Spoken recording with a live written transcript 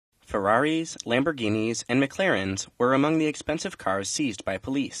Ferraris, Lamborghinis, and McLarens were among the expensive cars seized by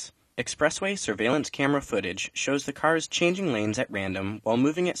police. Expressway surveillance camera footage shows the cars changing lanes at random while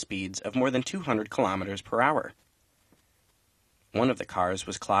moving at speeds of more than 200 kilometers per hour. One of the cars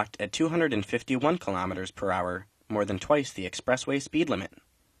was clocked at 251 kilometers per hour, more than twice the expressway speed limit.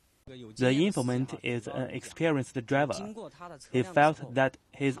 The informant is an experienced driver. He felt that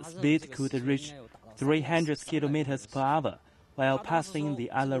his speed could reach 300 kilometers per hour while passing the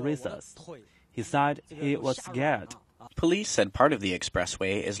other racers. He said he was scared. Police said part of the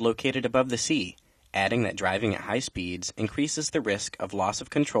expressway is located above the sea, adding that driving at high speeds increases the risk of loss of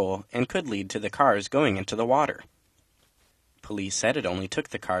control and could lead to the cars going into the water. Police said it only took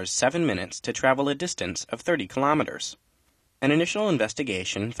the cars 7 minutes to travel a distance of 30 kilometers. An initial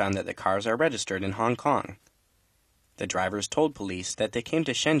investigation found that the cars are registered in Hong Kong. The drivers told police that they came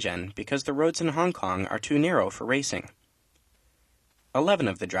to Shenzhen because the roads in Hong Kong are too narrow for racing. 11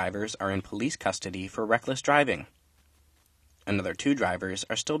 of the drivers are in police custody for reckless driving. Another 2 drivers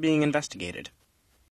are still being investigated.